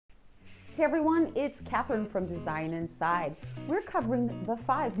Hey everyone, it's Catherine from Design Inside. We're covering the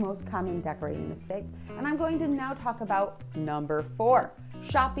 5 most common decorating mistakes, and I'm going to now talk about number 4,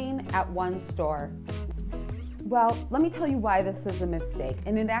 shopping at one store. Well, let me tell you why this is a mistake,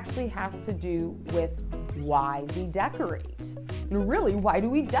 and it actually has to do with why we decorate. Really, why do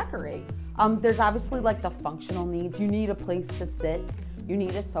we decorate? There's obviously like the functional needs. You need a place to sit, you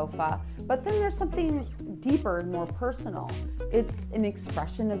need a sofa, but then there's something deeper and more personal. It's an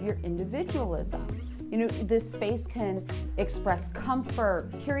expression of your individualism. This space can express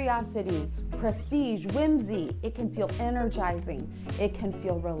comfort, curiosity, prestige, whimsy. It can feel energizing. It can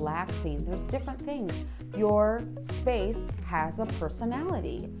feel relaxing. There's different things. Your space has a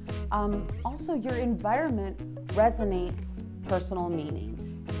personality. Also, your environment resonates personal meaning.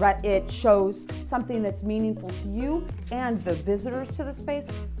 It shows something that's meaningful to you, and the visitors to the space,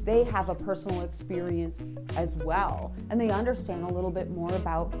 they have a personal experience as well, and they understand a little bit more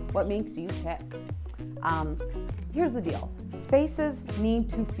about what makes you tick. Here's the deal. Spaces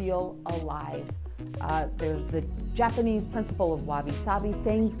need to feel alive. There's the Japanese principle of wabi-sabi,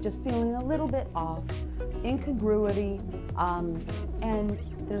 things just feeling a little bit off, incongruity, and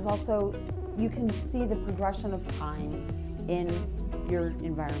there's also, you can see the progression of time in your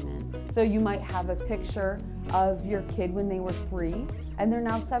environment. So you might have a picture of your kid when they were 3 and they're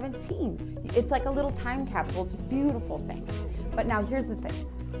now 17. It's like a little time capsule. It's a beautiful thing. But now here's the thing.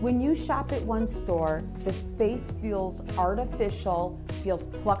 When you shop at one store, the space feels artificial, feels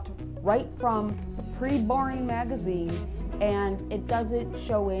plucked right from a pre-boring magazine, and it doesn't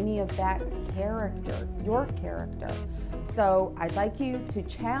show any of that character, your character. So I'd like you to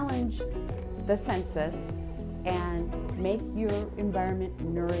challenge the senses and make your environment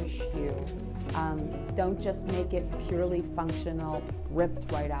nourish you. Don't just make it purely functional,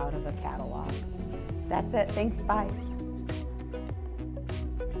 ripped right out of a catalog. That's it. Thanks. Bye.